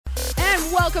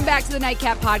Welcome back to the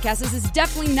Nightcap Podcast. This is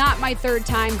definitely not my third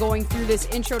time going through this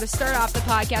intro to start off the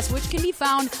podcast, which can be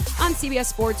found on CBS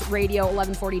Sports Radio,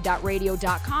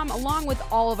 1140.radio.com, along with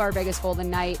all of our biggest Golden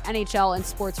Knight, NHL, and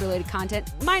sports-related content.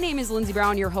 My name is Lindsey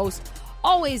Brown, your host,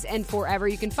 always and forever.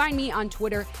 You can find me on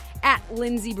Twitter at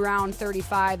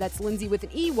LindseyBrown35. That's Lindsey with an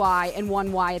EY and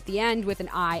one Y at the end with an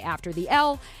I after the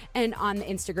L. And on the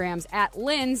Instagrams at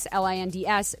Linds,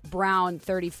 Linds,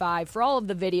 Brown35 for all of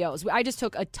the videos. I just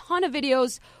took a ton of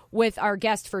videos with our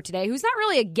guest for today, who's not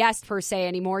really a guest per se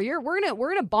anymore. We're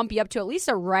gonna bump you up to at least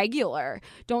a regular.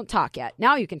 Don't talk yet.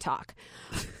 Now you can talk.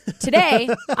 Today,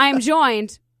 I am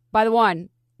joined by the one,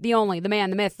 the only, the man,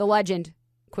 the myth, the legend,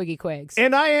 Quiggy Quigs.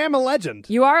 And I am a legend.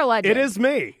 You are a legend. It is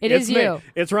me. It's you. Me.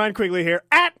 It's Ryan Quigley here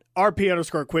at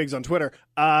RP_Quigs on Twitter.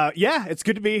 Yeah, it's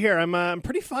good to be here. I'm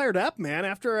pretty fired up, man,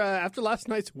 after last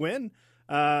night's win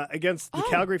against the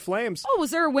Calgary Flames. Oh,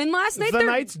 was there a win last night? The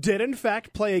Knights did, in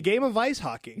fact, play a game of ice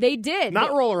hockey. They did.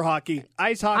 Not roller hockey,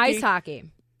 ice hockey. Ice hockey.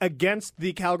 Against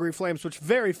the Calgary Flames, which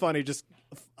very funny, just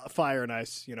fire and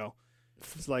ice, you know.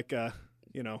 It's like,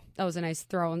 you know. That was a nice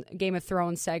Game of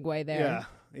Thrones segue there. Yeah.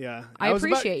 Yeah. I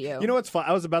appreciate you. You know what's fun?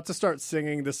 I was about to start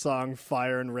singing the song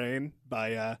Fire and Rain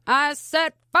by... I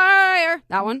set fire.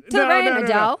 That one? To rain,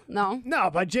 Adele? No. No,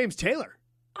 by James Taylor.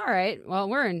 All right. Well,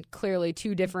 we're in clearly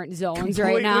two different zones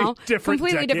Completely right now.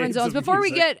 Completely different zones. Before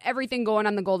we music. get everything going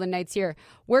on the Golden Knights here,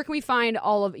 where can we find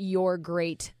all of your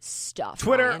great stuff?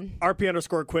 Twitter, Ryan?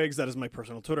 RP_Quigs. That is my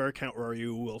personal Twitter account where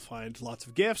you will find lots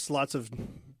of GIFs, lots of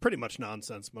pretty much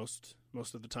nonsense most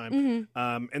of the time.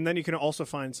 Mm-hmm. And then you can also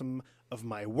find some of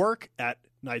my work at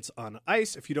Knights on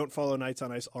Ice. If you don't follow Knights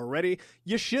on Ice already,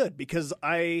 you should, because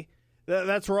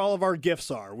that's where all of our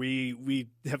gifts are. We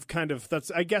have kind of,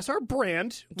 that's, I guess, our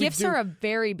brand. Gifts are a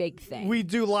very big thing. We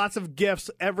do lots of gifts.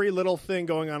 Every little thing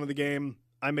going on in the game,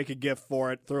 I make a GIF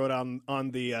for it, throw it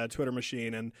on the Twitter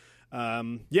machine. And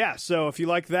yeah, so if you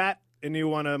like that and you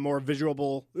want a more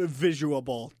visual,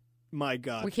 my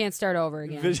God. We can't start over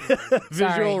again.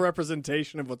 Visual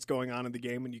representation of what's going on in the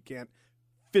game when you can't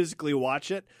physically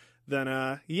watch it, then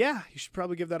yeah, you should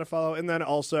probably give that a follow. And then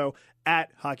also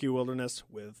at Hockey Wilderness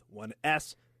with one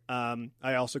S.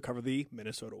 I also cover the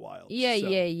Minnesota Wild. Yeah.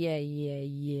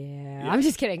 I'm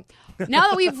just kidding. Now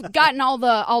that we've gotten all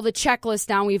the checklists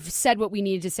down, we've said what we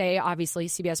needed to say. Obviously,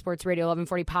 CBS Sports Radio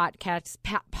 1140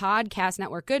 podcast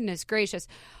network. Goodness gracious.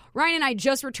 Ryan and I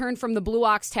just returned from the Blue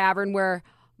Ox Tavern, where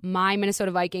my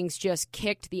Minnesota Vikings just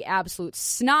kicked the absolute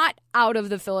snot out of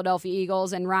the Philadelphia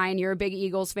Eagles. And Ryan, you're a big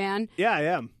Eagles fan. Yeah, I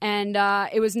am. And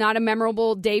it was not a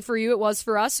memorable day for you. It was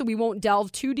for us. So we won't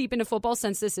delve too deep into football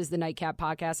since this is the Nightcap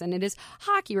Podcast and it is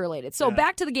hockey related. So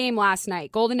back to the game last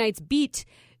night. Golden Knights beat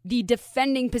the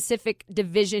defending Pacific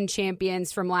Division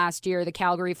champions from last year, the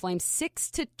Calgary Flames,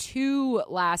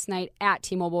 6-2 last night at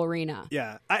T-Mobile Arena.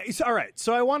 Yeah. All right.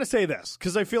 So I want to say this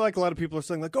because I feel like a lot of people are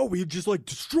saying, like, oh, we just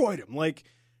destroyed him. Like,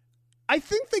 I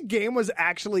think the game was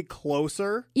actually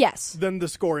closer than the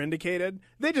score indicated.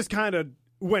 They just kind of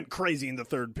went crazy in the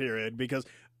third period because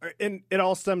and it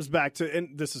all stems back to,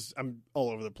 and this is, I'm all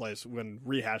over the place when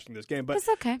rehashing this game, but it's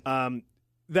okay.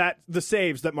 That the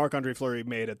saves that Marc-Andre Fleury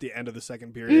made at the end of the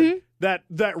second period, that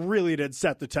really did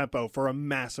set the tempo for a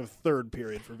massive third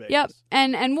period for Vegas. Yep,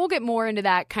 and we'll get more into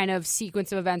that kind of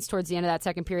sequence of events towards the end of that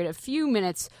second period a few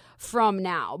minutes from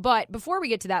now. But before we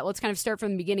get to that, let's kind of start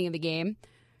from the beginning of the game.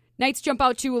 Knights jump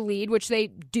out to a lead, which they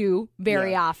do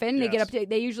very often. They get up.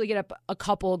 They usually get up a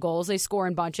couple of goals. They score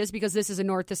in bunches because this is a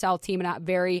north to south team and a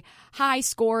very high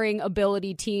scoring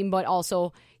ability team, but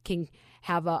also can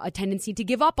have a tendency to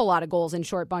give up a lot of goals in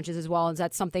short bunches as well. And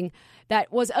that's something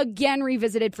that was again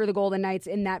revisited for the Golden Knights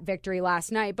in that victory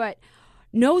last night. But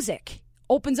Nozick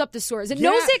opens up the score. Is it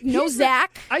Nozick? Nozak?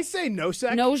 I say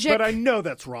Nosek, Nozick, but I know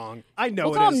that's wrong. I know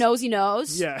we'll call him Nosy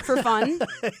Nose for fun.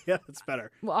 Yeah, that's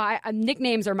better. Well,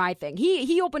 nicknames are my thing.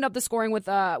 He opened up the scoring with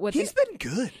He's been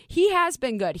good. He has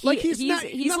been good. He's looked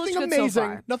nothing good amazing, so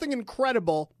far. nothing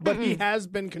incredible, but he has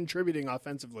been contributing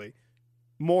offensively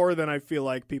more than I feel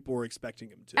like people were expecting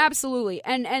him to. Absolutely.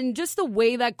 And just the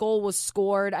way that goal was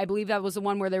scored, I believe that was the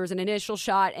one where there was an initial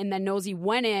shot and then Nosy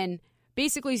went in,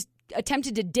 basically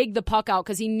attempted to dig the puck out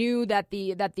because he knew that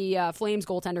the Flames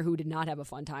goaltender, who did not have a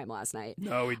fun time last night.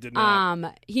 No, he did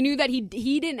not. He knew that he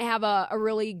didn't have a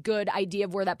really good idea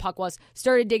of where that puck was.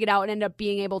 Started to dig it out and ended up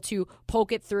being able to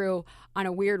poke it through on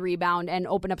a weird rebound and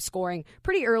open up scoring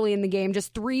pretty early in the game,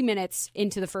 just 3 minutes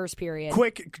into the first period.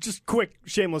 Quick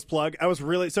shameless plug. It was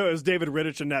David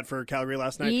Rittich in net for Calgary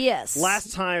last night. Yes.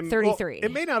 Last time, 33. Well,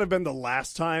 it may not have been the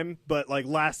last time, but like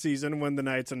last season when the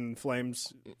Knights and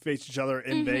Flames faced each other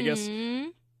in Vegas,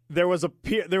 there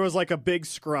was like a big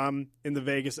scrum in the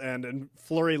Vegas end, and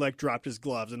Fleury like dropped his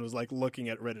gloves and was like looking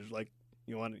at Rittich like,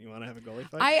 you want to have a goalie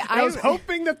fight? I was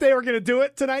hoping that they were going to do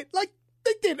it tonight. Like,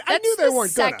 they did. I knew they weren't going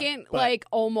to. That's the second, like,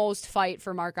 almost fight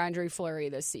for Marc-Andre Fleury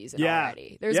this season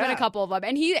already. There's been a couple of them.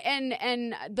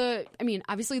 And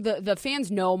obviously the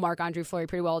fans know Marc-Andre Fleury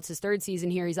pretty well. It's his third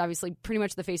season here. He's obviously pretty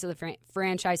much the face of the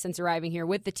franchise since arriving here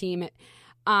with the team.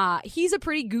 He's a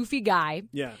pretty goofy guy.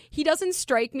 Yeah. He doesn't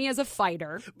strike me as a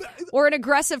fighter or an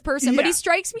aggressive person, but he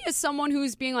strikes me as someone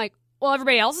who's being like, well,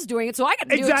 everybody else is doing it, so I got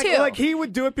to do it too. Like he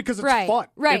would do it because it's fun.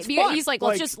 Right. It's fun. He's like,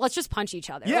 let's just punch each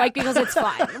other. Like, because it's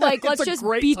fun. Like, let's just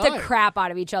beat the crap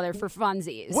out of each other for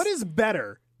funsies. What is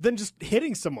better than just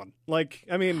hitting someone? Like,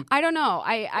 I mean, I don't know.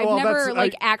 I've never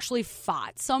actually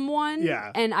fought someone.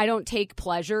 Yeah. And I don't take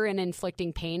pleasure in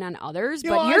inflicting pain on others.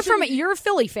 But you're a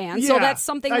Philly fan, so that's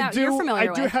something that you're familiar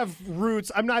with. I do have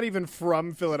roots. I'm not even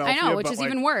from Philadelphia. I know, which is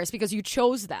even worse because you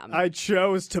chose them. I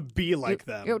chose to be like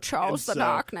them. You chose the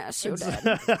darkness. You did.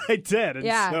 I did.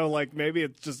 And so like maybe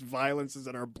it's just violence is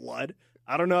in our blood.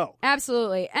 I don't know.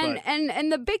 Absolutely.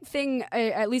 And the big thing,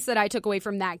 at least that I took away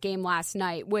from that game last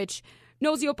night, which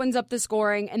Nosey opens up the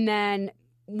scoring, and then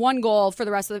one goal for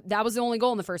the rest of that was the only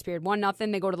goal in the first period.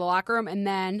 1-0. They go to the locker room, and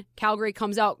then Calgary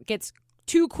comes out, gets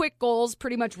 2 quick goals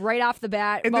pretty much right off the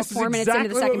bat, and about 4 minutes into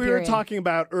the second period. What we were talking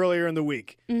about earlier in the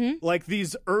week. Mm-hmm. Like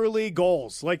these early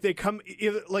goals, like they come,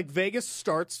 like Vegas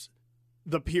starts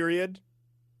the period,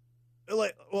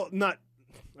 like, well, not,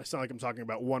 I sound like I'm talking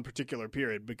about one particular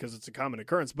period because it's a common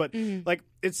occurrence, but like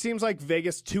it seems like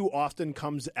Vegas too often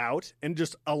comes out and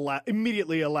just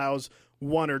immediately allows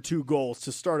 1 or 2 goals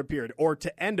to start a period or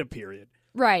to end a period.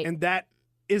 Right. And that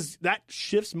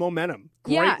shifts momentum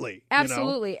greatly. Yeah,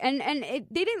 absolutely. You know? And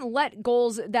they didn't let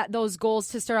those goals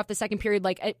to start off the second period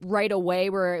like right away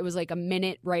where it was like a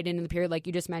minute right into the period like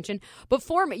you just mentioned. But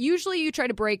usually you try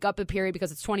to break up a period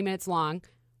because it's 20 minutes long.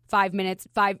 5 minutes,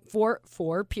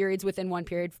 four periods within one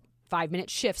period, 5-minute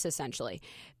shifts essentially.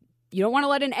 You don't want to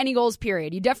let in any goals,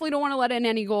 period. You definitely don't want to let in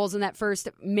any goals in that first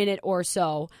minute or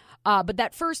so. But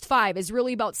that first 5 is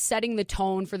really about setting the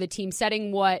tone for the team,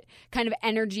 setting what kind of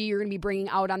energy you're going to be bringing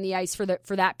out on the ice for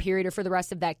that period or for the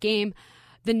rest of that game.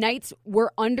 The Knights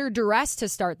were under duress to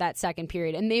start that second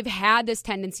period, and they've had this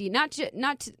tendency, not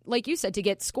to, like you said, to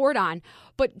get scored on,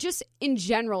 but just in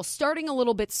general, starting a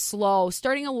little bit slow,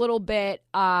 starting a little bit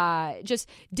just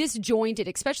disjointed,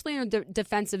 especially in the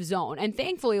defensive zone. And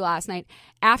thankfully last night,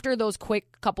 after those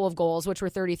quick couple of goals, which were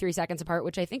 33 seconds apart,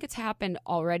 which I think it's happened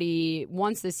already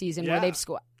once this season where they've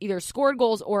either scored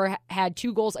goals or had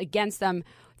 2 goals against them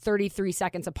 33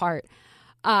 seconds apart.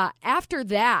 After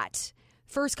that,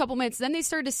 first couple minutes, then they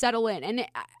started to settle in. And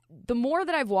the more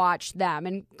that I've watched them,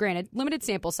 and granted, limited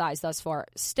sample size thus far,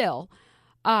 still,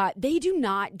 they do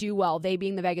not do well, they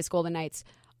being the Vegas Golden Knights,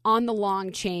 on the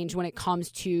long change when it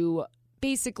comes to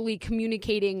basically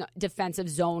communicating defensive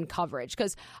zone coverage.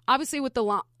 Because obviously with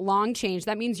the long change,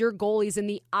 that means your goalie's in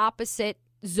the opposite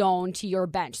zone to your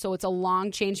bench. So it's a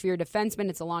long change for your defensemen,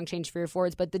 it's a long change for your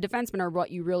forwards, but the defensemen are what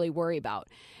you really worry about.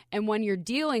 And when you're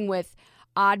dealing with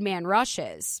odd man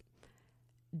rushes,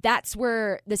 that's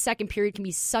where the second period can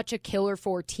be such a killer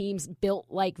for teams built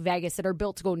like Vegas that are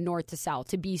built to go north to south,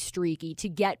 to be streaky, to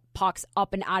get pucks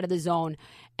up and out of the zone,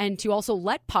 and to also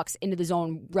let pucks into the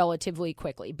zone relatively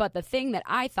quickly. But the thing that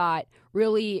I thought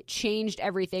really changed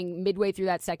everything midway through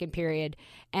that second period,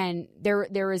 and there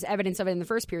was evidence of it in the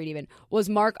first period even, was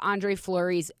Marc-Andre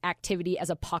Fleury's activity as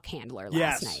a puck handler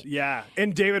last night. Yeah,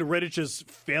 and David Rittich's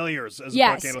failures as a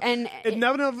puck handler. And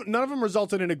none of them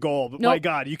resulted in a goal, but my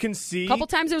God, you can see... A couple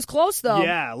times it was close, though.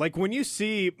 Yeah, like when you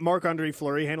see Marc-Andre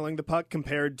Fleury handling the puck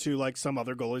compared to like some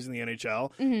other goalies in the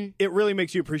NHL, it really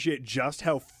makes you appreciate just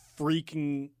how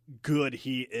freaking good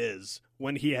he is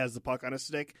when he has the puck on his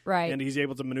stick. Right. And he's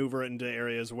able to maneuver it into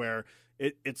areas where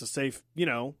it's a safe, he's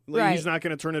not going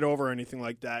to turn it over or anything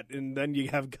like that. And then you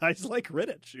have guys like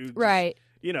Rittich who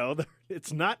just,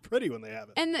 it's not pretty when they have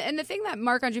it. And the thing that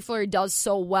Marc-Andre Fleury does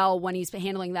so well when he's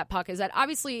handling that puck is that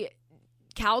obviously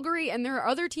Calgary, and there are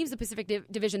other teams in the Pacific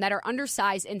Division that are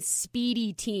undersized and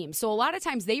speedy teams. So a lot of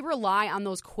times they rely on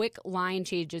those quick line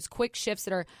changes, quick shifts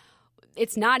that are,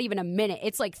 it's not even a minute.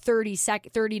 It's like 30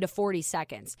 to 40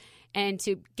 seconds. And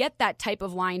to get that type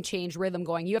of line change rhythm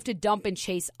going, you have to dump and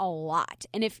chase a lot.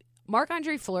 And if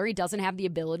Marc-Andre Fleury doesn't have the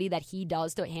ability that he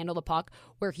does to handle the puck,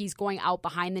 where he's going out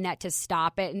behind the net to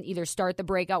stop it and either start the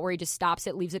breakout where he just stops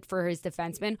it, leaves it for his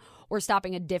defenseman, or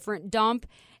stopping a different dump,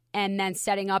 and then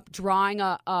setting up, drawing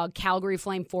a Calgary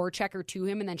Flame forechecker to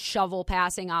him, and then shovel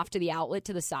passing off to the outlet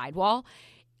to the sidewall.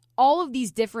 All of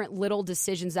these different little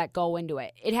decisions that go into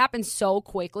it. It happens so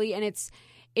quickly, and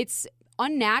it's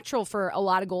unnatural for a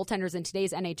lot of goaltenders in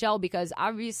today's NHL because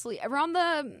obviously around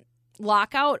the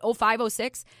lockout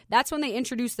 05-06, that's when they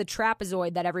introduced the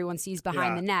trapezoid that everyone sees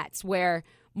behind the nets, where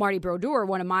Marty Brodeur,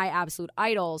 one of my absolute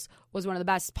idols, was one of the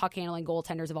best puck handling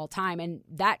goaltenders of all time. And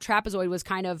that trapezoid was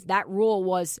that rule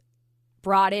was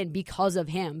brought in because of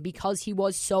him, because he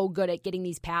was so good at getting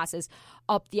these passes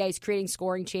up the ice, creating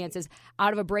scoring chances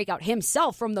out of a breakout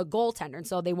himself from the goaltender. And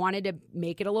so they wanted to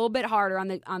make it a little bit harder on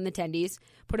the tendies,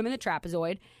 put him in the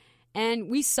trapezoid. And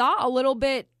we saw a little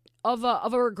bit of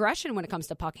a regression when it comes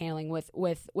to puck handling with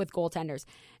goaltenders.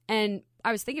 And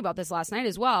I was thinking about this last night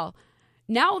as well.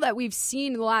 Now that we've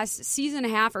seen the last season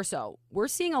and a half or so, we're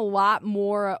seeing a lot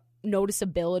more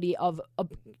noticeability of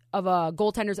a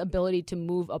goaltender's ability to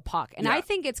move a puck. And I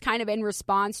think it's kind of in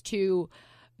response to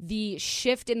the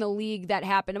shift in the league that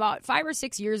happened about 5 or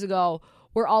 6 years ago,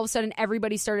 where all of a sudden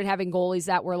everybody started having goalies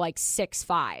that were like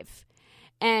 6'5".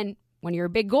 And when you're a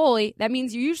big goalie, that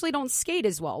means you usually don't skate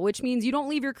as well, which means you don't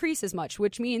leave your crease as much,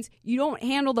 which means you don't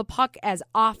handle the puck as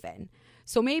often.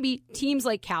 So maybe teams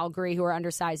like Calgary, who are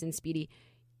undersized and speedy,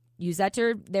 use that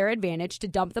to their advantage to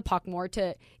dump the puck more,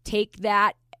 to take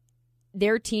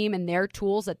their team and their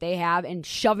tools that they have and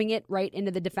shoving it right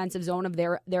into the defensive zone of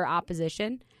their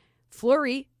opposition.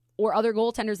 Fleury or other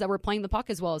goaltenders that were playing the puck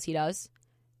as well as he does,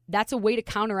 that's a way to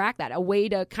counteract that, a way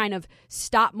to kind of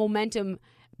stop momentum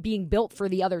being built for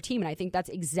the other team. And I think that's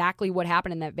exactly what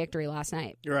happened in that victory last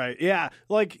night. Right. Yeah.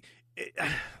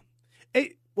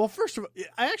 Well, first of all,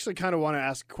 I actually kind of want to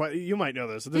ask, you might know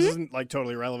this. This isn't like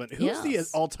totally relevant. Who's the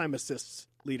all-time assists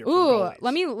leader? Ooh,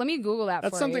 let me Google that.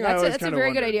 That's for something you. That's a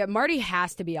very good idea. Marty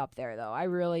has to be up there, though. I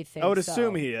really think. I would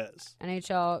assume he is.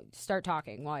 NHL, start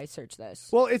talking while I search this.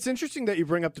 Well, it's interesting that you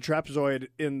bring up the trapezoid.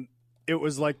 It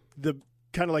was like the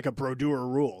kind of like a Brodeur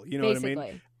rule. You know Basically. what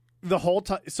I mean? The whole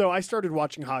time. So I started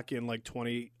watching hockey in like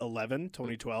 2011,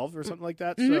 2012, or something like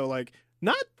that. Mm-hmm. So like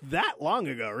not that long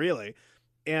ago, really.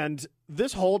 And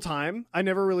this whole time, I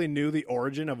never really knew the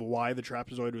origin of why the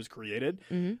trapezoid was created.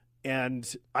 Mm-hmm.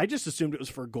 And I just assumed it was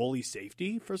for goalie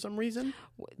safety for some reason.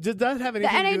 Did that have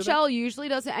anything to do with it? The NHL usually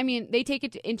doesn't. I mean, they take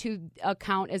it into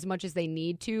account as much as they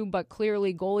need to, but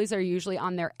clearly goalies are usually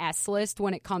on their S list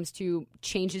when it comes to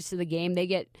changes to the game. They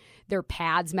get their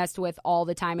pads messed with all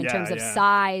the time in terms of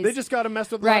size. They just got them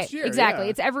messed with last year. Exactly. Yeah.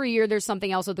 It's every year there's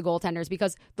something else with the goaltenders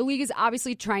because the league is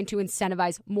obviously trying to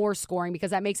incentivize more scoring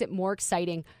because that makes it more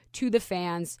exciting to the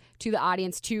fans, to the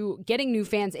audience, to getting new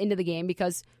fans into the game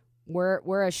because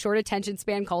we're a short attention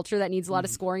span culture that needs a lot of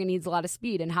scoring and needs a lot of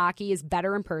speed. And hockey is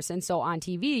better in person. So on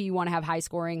TV, you want to have high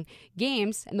scoring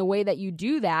games. And the way that you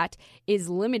do that is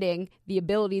limiting the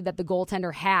ability that the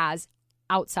goaltender has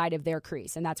outside of their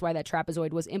crease. And that's why that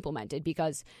trapezoid was implemented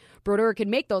because Brodeur could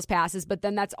make those passes, but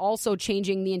then that's also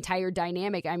changing the entire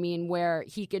dynamic. I mean, where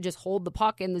he could just hold the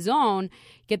puck in the zone,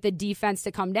 get the defense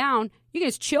to come down. You can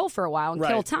just chill for a while and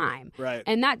kill time. Right.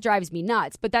 And that drives me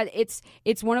nuts. But that it's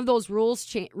one of those rule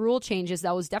changes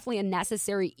that was definitely a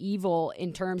necessary evil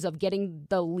in terms of getting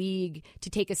the league to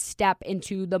take a step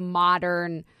into the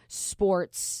modern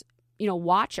sports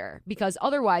watcher, because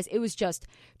otherwise it was just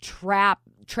trap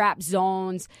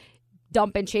zones,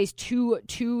 dump and chase,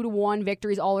 2-1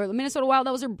 victories all over. The Minnesota Wild,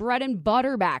 that was their bread and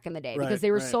butter back in the day because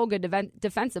they were so good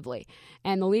defensively.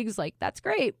 And the league's like, that's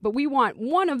great, but we want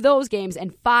one of those games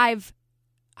and 5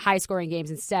 high-scoring games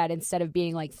instead of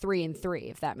being like 3-3,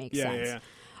 if that makes sense. Yeah.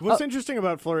 What's interesting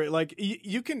about Fleury, like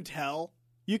you can tell,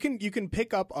 you can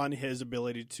pick up on his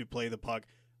ability to play the puck,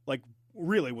 like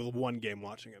really with one game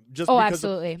watching him. Just because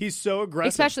absolutely. He's so aggressive.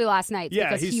 Especially last night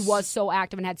because he was so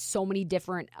active and had so many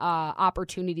different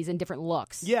opportunities and different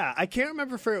looks. Yeah, I can't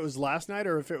remember if it was last night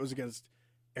or if it was against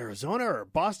Arizona or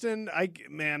Boston.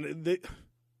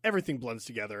 Everything blends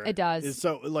together. It does. It's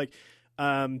so like,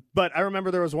 but I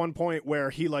remember there was one point where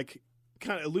he like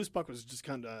kind of loose puck was just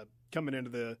kind of coming into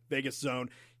the Vegas zone.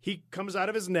 He comes out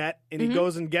of his net and he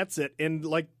goes and gets it, and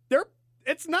like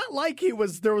it's not like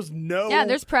there was no... Yeah,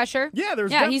 there's pressure. Yeah,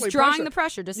 there's definitely he's drawing the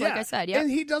pressure, just like I said. Yeah,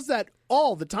 and he does that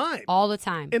all the time. All the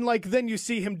time. And like then you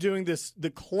see him doing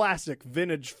the classic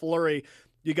vintage Fleury.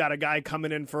 You got a guy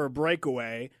coming in for a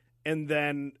breakaway, and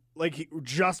then like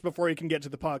just before he can get to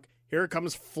the puck, here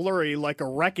comes Fleury like a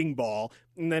wrecking ball,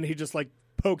 and then he just like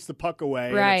pokes the puck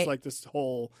away. Right. And it's like this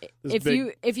whole... If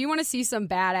you want to see some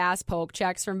badass poke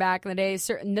checks from back in the day,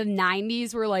 the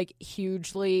 90s were like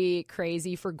hugely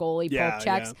crazy for goalie poke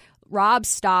checks. Yeah. Rob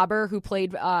Stauber, who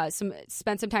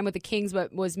spent some time with the Kings,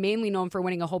 but was mainly known for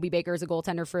winning a Hobie Baker as a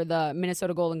goaltender for the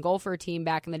Minnesota Golden Gopher team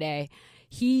back in the day.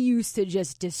 He used to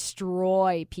just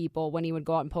destroy people when he would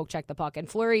go out and poke check the puck. And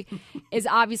Fleury is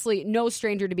obviously no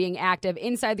stranger to being active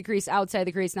inside the crease, outside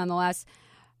the crease, nonetheless.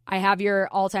 I have your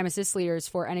all-time assist leaders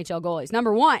for NHL goalies.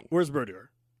 Number 1. Where's Brodeur?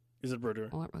 Is it Brodeur?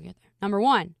 We'll get there. Number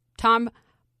 1, Tom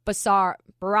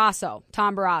Barrasso.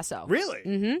 Tom Barrasso. Really?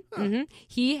 Mm-hmm. Huh. Mm-hmm.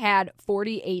 He had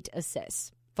 48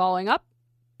 assists. Following up,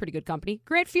 pretty good company,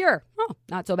 Grant Fuhr. Oh,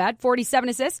 not so bad. 47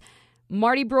 assists.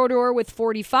 Marty Brodeur with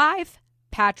 45.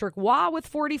 Patrick Waugh with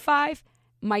 45.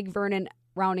 Mike Vernon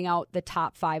rounding out the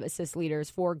top 5 assist leaders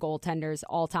for goaltenders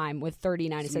all time with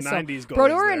 39 assists. 90s so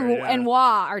Brodeur and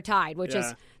Waugh are tied, which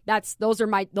is those are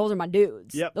my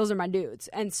dudes. Yep. Those are my dudes.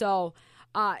 And so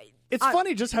it's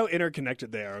funny just how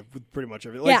interconnected they are with pretty much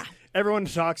everything. Like, everyone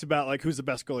talks about like who's the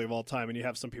best goalie of all time, and you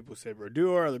have some people who say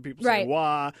Brodeur, other people say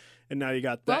Waugh, and now you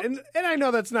got that. Well, and I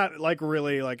know that's not like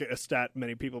really like a stat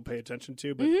many people pay attention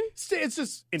to, but it's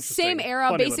just interesting. Same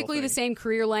era, basically the same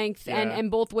career length,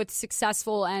 and both with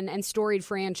successful and storied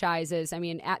franchises. I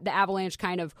mean, the Avalanche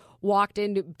kind of walked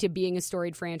into being a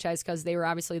storied franchise because they were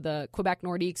obviously the Quebec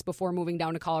Nordiques before moving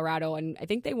down to Colorado, and I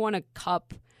think they won a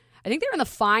cup. I think they were in the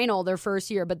final their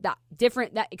first year, but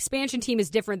that expansion team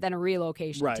is different than a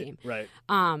relocation team. Right.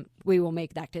 We will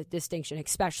make that distinction,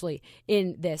 especially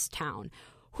in this town.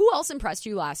 Who else impressed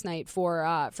you last night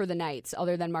for the Knights,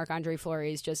 other than Marc-Andre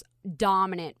Fleury's just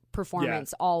dominant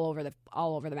performance all over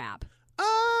the map?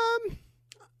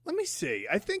 Let me see.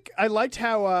 I think I liked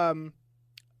how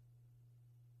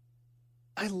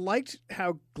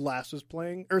Glass was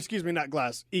playing, or excuse me, not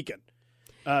Glass, Eakin.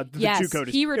 The two Codys.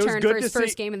 He returned for his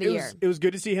first game of the year. It was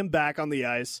good to see him back on the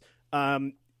ice.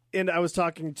 And I was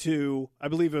talking to, I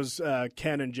believe it was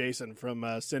Ken and Jason from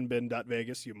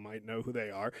Sinbin.Vegas. You might know who they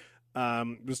are.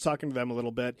 Was talking to them a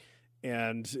little bit,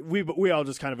 and we all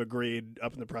just kind of agreed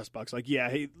up in the press box, like,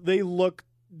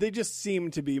 they just seem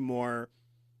to be more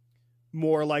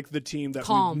like the team that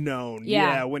calm. We've known.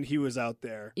 When he was out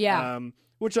there.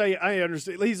 Which I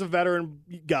understand. He's a veteran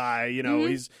guy, you know.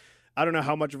 Mm-hmm. I don't know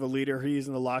how much of a leader he is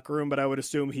in the locker room, but I would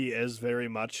assume he is very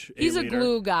much a He's leader. A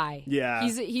glue guy. Yeah.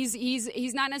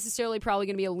 He's not necessarily probably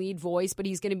going to be a lead voice, but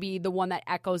he's going to be the one that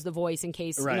echoes the voice in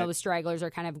case the stragglers are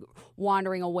kind of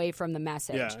wandering away from the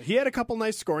message. Yeah. He had a couple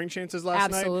nice scoring chances last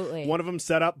night. Absolutely. One of them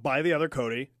set up by the other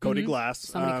Cody Glass.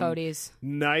 So many Codys.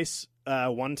 Nice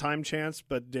one-time chance,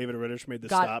 but David Rittich made the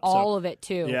stop. Got all of it,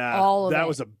 too. Yeah. All of it. That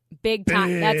was a big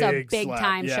time. That's a big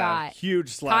time shot. Huge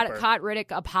slapper. Caught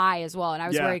Rittich up high as well, and I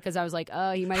was worried because I was like, he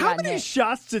might have gotten hit. How many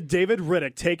shots did David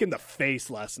Rittich take in the face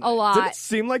last night? A lot. Did it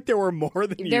seem like there were more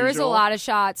than usual? There was a lot of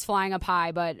shots flying up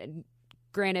high, but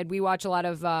granted, we watch a lot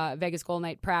of Vegas Golden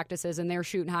Knight practices, and they're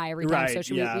shooting high every time,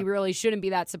 so we really shouldn't be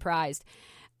that surprised.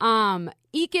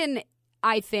 Eakin,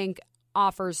 I think,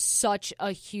 offers such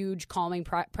a huge calming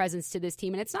presence to this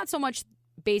team, and it's not so much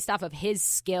based off of his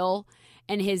skill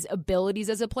and his abilities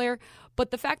as a player, but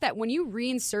the fact that when you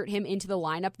reinsert him into the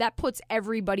lineup, that puts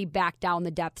everybody back down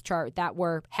the depth chart that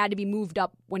had to be moved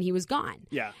up when he was gone.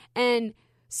 Yeah. And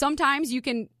sometimes you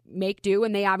can make do,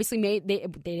 and they obviously they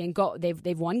didn't go.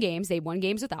 They've won games. They won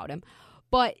games without him,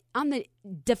 but on the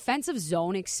defensive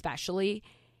zone especially,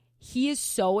 he is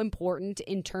so important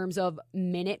in terms of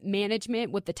minute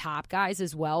management with the top guys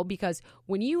as well, because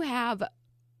when you have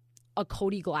a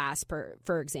Cody Glass,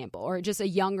 for example, or just a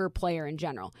younger player in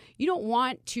general, you don't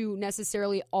want to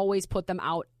necessarily always put them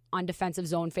out on defensive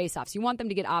zone faceoffs. You want them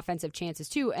to get offensive chances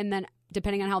too, and then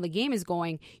depending on how the game is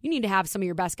going, you need to have some of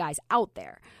your best guys out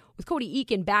there. With Cody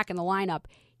Eakin back in the lineup,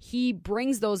 he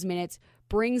brings those minutes,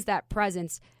 brings that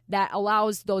presence that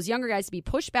allows those younger guys to be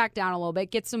pushed back down a little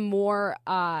bit, get some more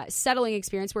settling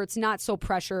experience where it's not so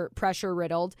pressure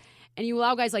riddled, and you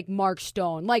allow guys like Mark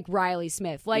Stone, like Riley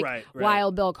Smith, like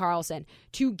Wild Bill Karlsson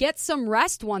to get some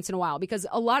rest once in a while, because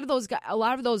a lot of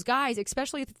those guys,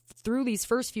 especially through these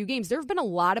first few games, there have been a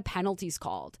lot of penalties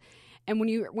called. And when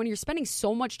you're spending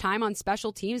so much time on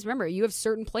special teams, remember, you have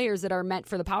certain players that are meant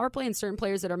for the power play and certain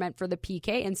players that are meant for the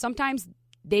PK, and sometimes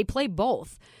they play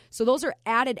both. So those are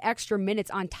added extra minutes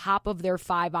on top of their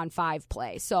 5-on-5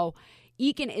 play. So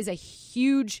Eakin is a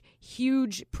huge,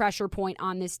 huge pressure point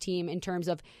on this team in terms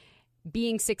of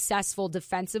being successful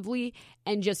defensively,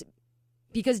 and just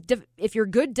because if you're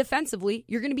good defensively,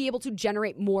 you're going to be able to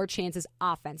generate more chances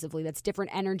offensively. That's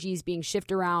different energies being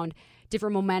shifted around,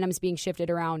 different momentums being shifted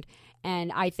around,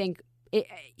 and I think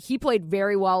he played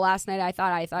very well last night. I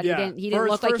thought he didn't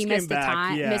look like he missed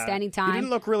any time. He didn't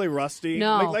look really rusty.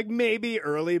 No. Like maybe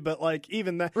early, but like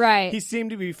even that, he seemed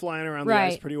to be flying around the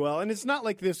ice pretty well. And it's not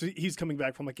like he's coming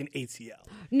back from like an ACL.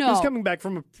 No, he's coming back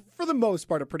from for the most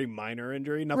part a pretty minor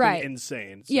injury, nothing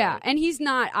insane. So. Yeah, and he's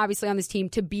not obviously on this team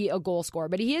to be a goal scorer,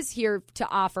 but he is here to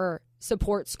offer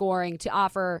support scoring, to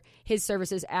offer his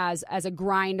services as a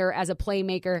grinder, as a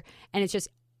playmaker, and it's just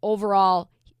overall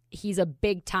he's a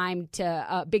big time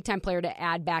player to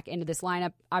add back into this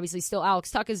lineup. Obviously, still Alex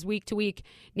Tuch is week to week.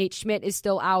 Nate Schmidt is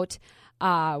still out.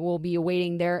 We'll be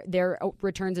awaiting their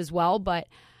returns as well. But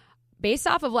based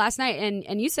off of last night,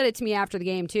 and you said it to me after the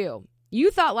game too. You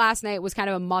thought last night was kind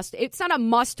of a must. It's not a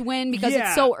must win because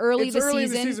it's so early in the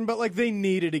season, but like they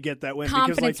needed to get that win.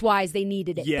 Confidence-wise, they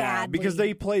needed it badly. Because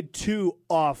they played 2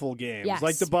 awful games. Yes.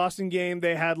 Like the Boston game,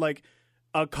 they had like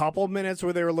a couple minutes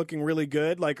where they were looking really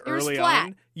good, like early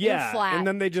on. Yeah, flat. And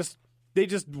then they just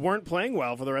weren't playing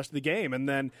well for the rest of the game. And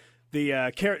then the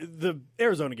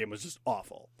Arizona game was just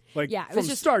awful. Like from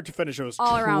start to finish, it was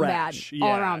all around bad. Yeah,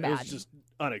 all around bad. It was just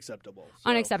unacceptable.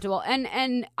 Unacceptable.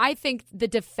 And I think the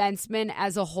defensemen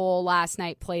as a whole last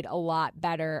night played a lot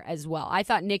better as well. I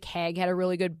thought Nick Hague had a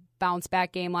really good bounce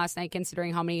back game last night,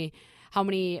 considering how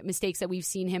many mistakes that we've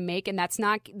seen him make, and that's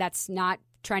not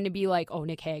trying to be like, oh,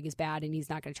 Nick Hague is bad and he's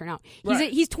not going to turn out.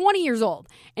 He's 20 years old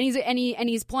and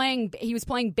he was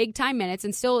playing big time minutes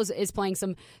and still is playing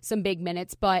some big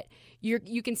minutes, but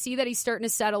you can see that he's starting to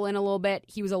settle in a little bit.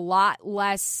 He was a lot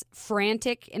less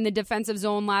frantic in the defensive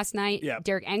zone last night. Yeah.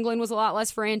 Derek Englund was a lot less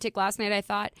frantic last night, I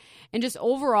thought. And just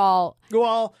overall,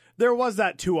 well, there was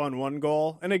that 2-on-1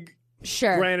 goal, and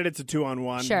granted it's a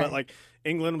 2-on-1, but like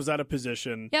England was out of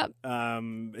position. Yep.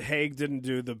 Hague didn't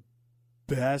do the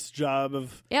best job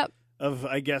of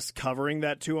I guess covering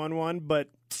that 2-on-1, but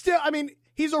still, I mean,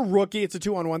 he's a rookie. It's a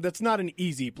 2-on-1. That's not an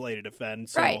easy play to defend,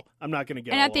 so I'm not going to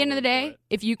get. And at the end of the day,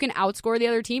 if you can outscore the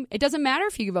other team, it doesn't matter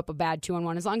if you give up a bad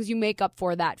 2-on-1 as long as you make up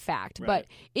for that fact. Right. But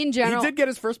in general, he did get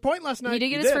his first point last night. He did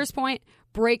get his first point.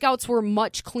 Breakouts were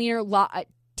much cleaner.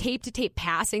 Tape-to-tape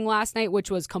passing last night,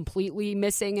 which was completely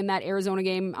missing in that Arizona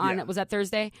game was that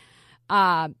Thursday?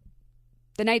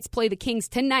 The Knights play the Kings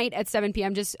tonight at 7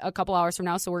 p.m., just a couple hours from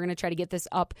now, so we're going to try to get this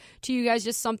up to you guys,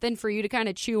 just something for you to kind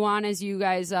of chew on as you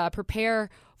guys prepare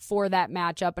for that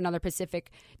matchup, another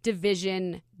Pacific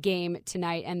Division game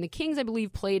tonight. And the Kings, I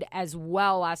believe, played as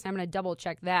well last night. I'm going to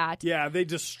double-check that. Yeah, they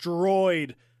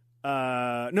destroyed...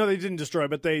 no, they didn't destroy,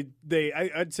 but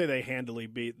I'd say they handily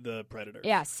beat the Predators.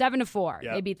 Yeah, 7-4.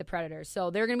 Yep. They beat the Predators.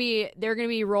 So they're gonna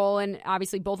be rolling.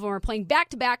 Obviously, both of them are playing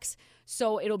back-to-backs,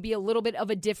 so it'll be a little bit of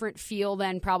a different feel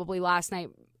than probably last night.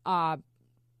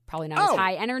 Probably not as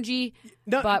high energy,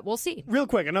 but we'll see. Real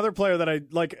quick, another player that I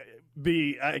like.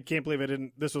 I can't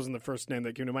believe this wasn't the first name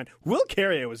that came to mind. Will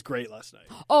Carrier was great last night.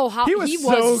 Oh, he was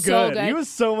so good. He was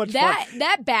so much fun.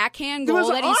 That backhand goal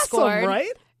that he scored,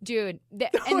 right? Dude,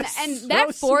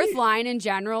 that fourth line in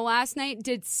general last night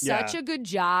did such a good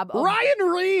job.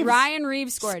 Ryan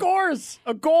Reeves scores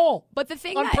a goal, but the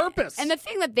thing on purpose. And the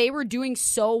thing that they were doing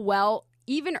so well,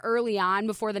 even early on,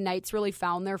 before the Knights really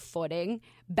found their footing,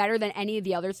 better than any of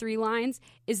the other 3 lines,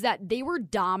 is that they were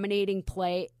dominating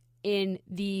play in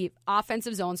the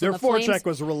offensive zone. So their forecheck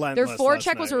was relentless. Their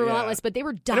forecheck was relentless, but they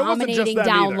were dominating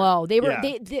down low.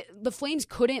 The Flames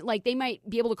couldn't, they might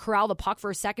be able to corral the puck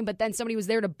for a second, but then somebody was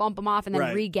there to bump them off and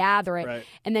then regather it. Right.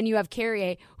 And then you have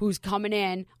Carrier, who's coming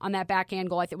in on that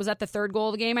backhand goal. Was that the third goal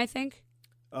of the game, I think?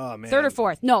 Oh, man. Third or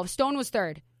fourth? No, Stone was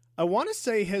third. I want to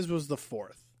say his was the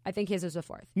fourth. I think his was the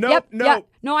fourth. No,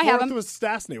 I have him. Fourth was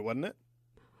Stastny, wasn't it?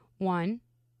 1.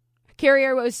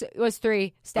 Carrier was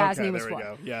 3. Stastny was 4.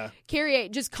 There we go. Yeah. Carrier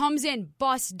just comes in,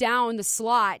 busts down the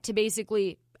slot to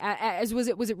basically, was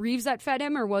it Reeves that fed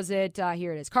him, or was it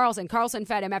here it is, Carlson? Carlson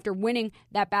fed him after winning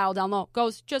that battle down low.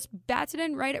 Just bats it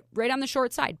in right on the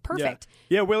short side. Perfect.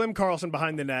 Yeah, William Carlson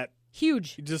behind the net.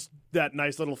 Huge. Just that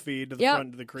nice little feed to the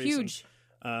front of the crease. Huge.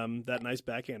 And, that nice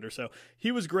backhander. So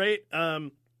he was great.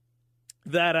 And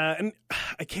I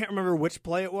can't remember which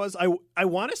play it was. I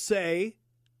want to say.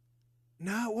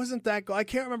 No, it wasn't that goal. I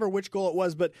can't remember which goal it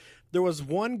was, but there was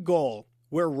one goal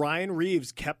where Ryan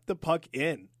Reeves kept the puck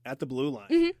in at the blue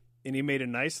line, and he made a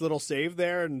nice little save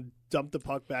there and dumped the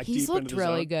puck back deep into the zone. He's looked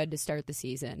really good to start the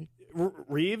season.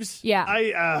 Reeves? Yeah.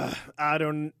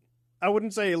 I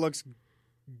wouldn't say he looks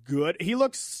good. He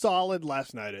looks solid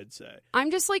last night, I'd say.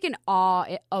 I'm just in awe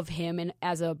of him and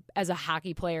as a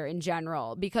hockey player in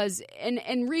general, because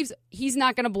and Reeves, he's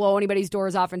not going to blow anybody's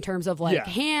doors off in terms of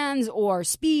hands or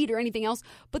speed or anything else,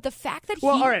 but the fact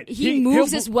that he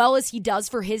moves as well as he does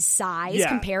for his size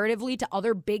comparatively to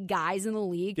other big guys in the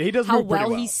league, he does how move pretty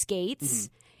well he skates.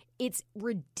 It's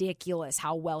ridiculous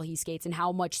how well he skates and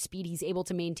how much speed he's able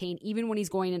to maintain, even when he's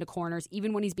going into corners,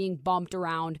 even when he's being bumped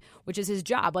around, which is his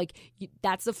job.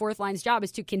 That's the fourth line's job,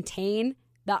 is to contain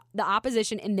the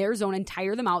opposition in their zone and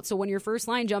tire them out. So when your first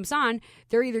line jumps on,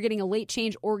 they're either getting a late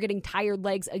change or getting tired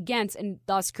legs against, and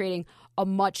thus creating a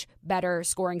much better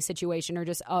scoring situation or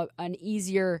just an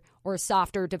easier or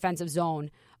softer defensive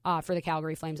zone for the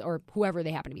Calgary Flames or whoever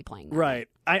they happen to be playing. Right.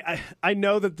 I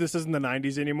know that this isn't the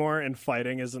 90s anymore and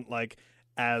fighting isn't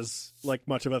as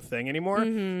much of a thing anymore.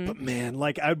 Mm-hmm. But man,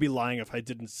 I would be lying if I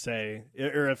didn't say,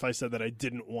 or if I said that I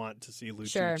didn't want to see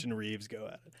Lucic and Reeves go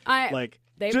at it.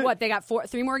 They got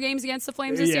 3 more games against the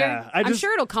Flames this year? I'm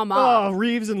sure it'll come up. Oh,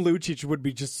 Reeves and Lucic would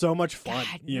be just so much fun.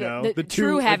 God, the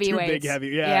true heavyweights. The two big heavy.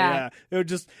 Yeah. It would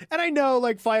just, and I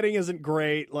know fighting isn't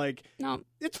great. No.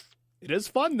 It is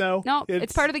fun though. No,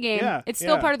 it's part of the game. Yeah, it's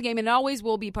still part of the game, and it always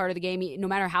will be part of the game, no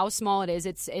matter how small it is.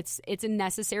 It's a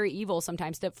necessary evil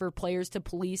sometimes for players to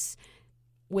police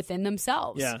within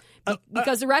themselves. Yeah,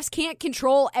 because the refs can't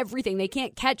control everything. They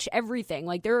can't catch everything.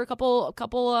 There were a couple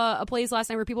plays last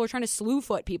night where people were trying to slew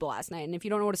foot people last night, and if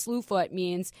you don't know what a slew foot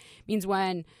means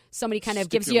when somebody kind of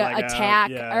gives you a tap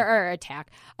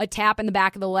in the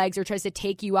back of the legs or tries to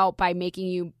take you out by making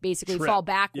you basically fall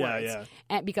backwards. Yeah.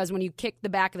 And because when you kick the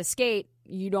back of the skate,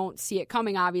 you don't see it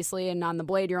coming, obviously, and on the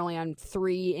blade you're only on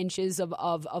 3 inches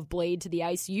of blade to the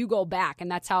ice. You go back,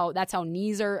 and that's how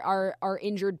knees are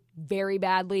injured very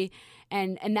badly,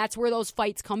 and that's where those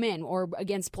fights come in, or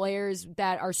against players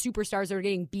that are superstars that are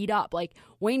getting beat up.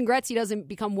 Wayne Gretzky doesn't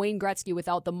become Wayne Gretzky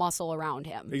without the muscle around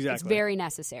him. Exactly, it's very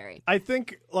necessary. I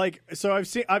think I've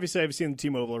seen the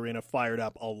T-Mobile Arena fired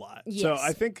up a lot. Yes. So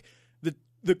I think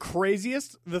the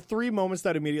craziest, the 3 moments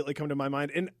that immediately come to my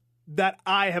mind, and that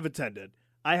I have attended.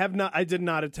 I did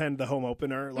not attend the home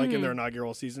opener in their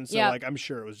inaugural season, so I'm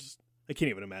sure it was just, I can't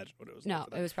even imagine what it was. No,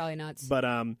 it was probably nuts. But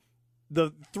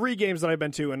the 3 games that I've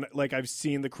been to and I've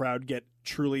seen the crowd get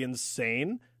truly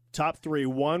insane. Top 3,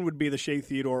 one would be the Shea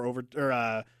Theodore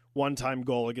one-time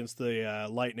goal against the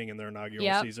Lightning in their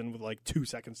inaugural season with 2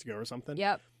 seconds to go or something.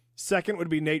 Yep. Second would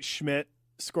be Nate Schmidt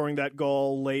scoring that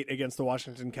goal late against the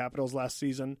Washington Capitals last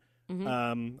season.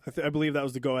 Mm-hmm. I believe that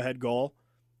was the go-ahead goal.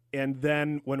 And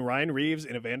then when Ryan Reeves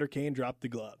and Evander Kane dropped the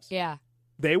gloves,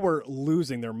 they were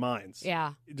losing their minds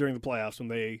during the playoffs when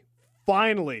they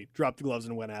finally dropped the gloves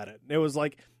and went at it. It was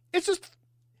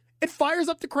it fires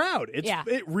up the crowd.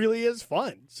 It really is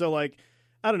fun. So I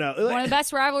don't know. One of the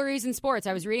best rivalries in sports.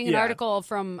 I was reading an article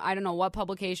from, I don't know what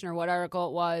publication or what article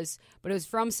it was, but it was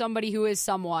from somebody who is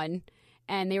someone.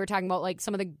 And they were talking about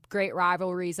some of the great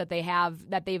rivalries that they have,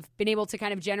 that they've been able to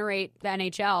kind of generate the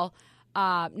NHL.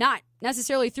 Not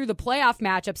necessarily through the playoff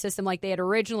matchup system like they had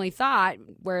originally thought,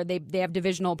 where they have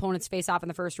divisional opponents face off in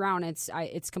the first round.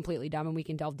 It's completely dumb, and we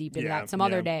can delve deep into that some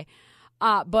other day.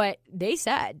 But they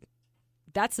said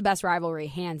that's the best rivalry,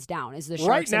 hands down, is the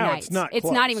Sharks and Knights.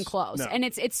 It's not even close. No. And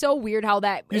it's so weird how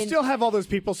that... You still have all those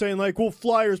people saying,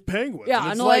 Flyers, Penguins.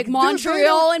 Yeah, and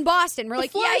Montreal and Boston. We're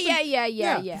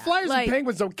yeah. The Flyers and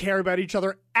Penguins don't care about each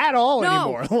other at all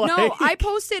anymore. No, I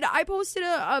posted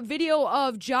a video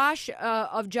of Josh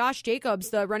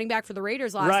Jacobs, the running back for the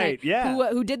Raiders last night,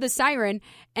 who did the siren,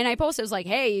 and I posted, it was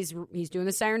hey, he's doing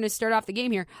the siren to start off the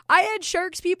game here. I had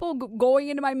Sharks people going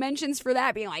into my mentions for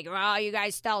that, being oh, you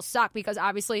guys still suck, because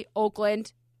obviously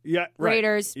Oakland,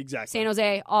 Raiders, exactly. San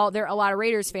Jose, there are a lot of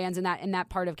Raiders fans in that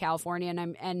part of California,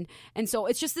 and so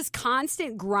it's just this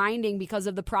constant grinding because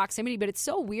of the proximity. But it's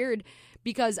so weird,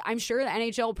 because I'm sure the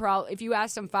NHL if you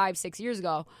asked them 5-6 years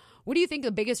ago, what do you think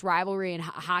the biggest rivalry in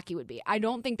hockey would be? I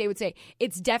don't think they would say.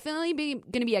 It's definitely going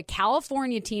to be a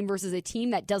California team versus a team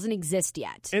that doesn't exist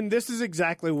yet. And this is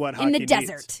exactly what hockey needs. In the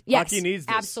desert. Yes. Hockey needs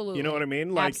this. Absolutely. You know what I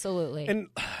mean? Absolutely. And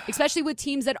especially with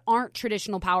teams that aren't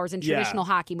traditional powers in traditional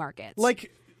hockey markets.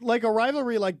 Like a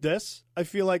rivalry like this, I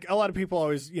feel like a lot of people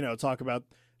always, talk about,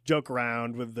 joke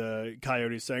around with the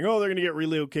Coyotes saying, oh, they're going to get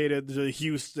relocated to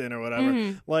Houston or whatever.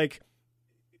 Mm-hmm.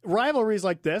 Rivalries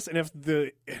like this, and if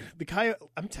the Coyotes,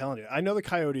 I'm telling you, I know the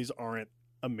Coyotes aren't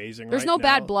amazing There's no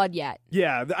bad blood yet.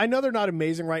 Yeah, I know they're not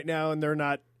amazing right now, and they're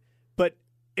not, but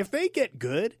if they get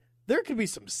good, there could be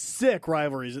some sick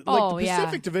rivalries. The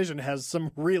Pacific Division has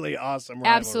some really awesome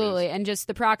rivalries. Absolutely, and just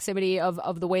the proximity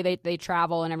of the way they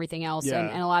travel and everything else, and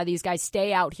a lot of these guys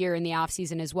stay out here in the off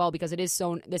season as well, because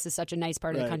this is such a nice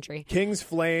part of the country. Kings,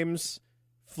 Flames,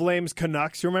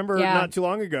 Canucks. You remember not too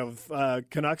long ago,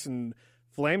 Canucks and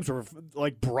Flames were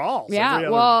brawls. Yeah,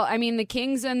 well, I mean, the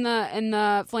Kings and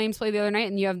the Flames play the other night,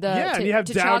 and you have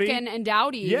Doughty and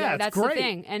Doughty. Yeah, that's great. the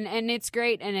thing, and it's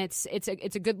great, and it's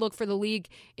a good look for the league.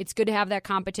 It's good to have that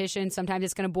competition. Sometimes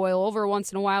it's going to boil over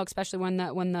once in a while, especially when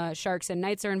the Sharks and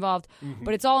Knights are involved. Mm-hmm.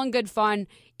 But it's all in good fun,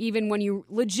 even when you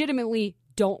legitimately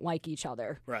don't like each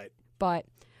other. Right. But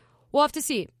we'll have to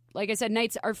see. like I said,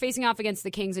 Knights are facing off against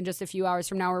the Kings in just a few hours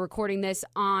from now. We're recording this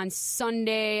on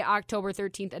Sunday, October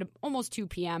 13th at almost 2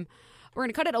 p.m. We're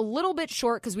going to cut it a little bit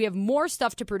short because we have more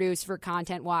stuff to produce for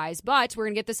content-wise, but we're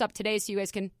going to get this up today so you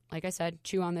guys can, like I said,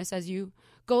 chew on this as you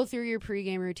go through your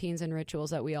pregame routines and rituals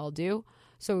that we all do.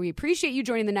 So we appreciate you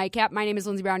joining the Nightcap. My name is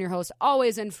Lindsey Brown, your host,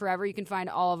 always and forever. You can find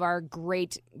all of our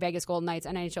great Vegas Golden Knights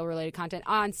and NHL-related content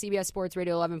on CBS Sports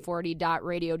Radio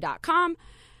 1140.radio.com.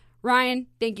 Ryan,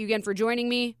 thank you again for joining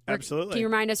me. Absolutely. Can you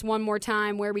remind us one more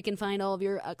time where we can find all of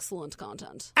your excellent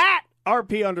content? At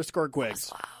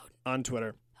RP_Quigs on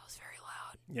Twitter.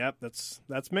 Yep, that's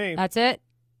me. That's it?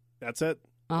 That's it.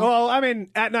 Oh. Well, I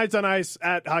mean, at Nights on Ice,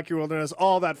 at Hockey Wilderness,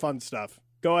 all that fun stuff.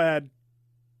 Go ahead.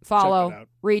 Follow,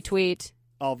 retweet.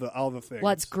 All the things.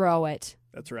 Let's grow it.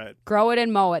 That's right. Grow it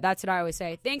and mow it. That's what I always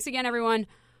say. Thanks again, everyone.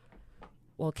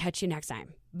 We'll catch you next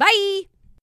time. Bye!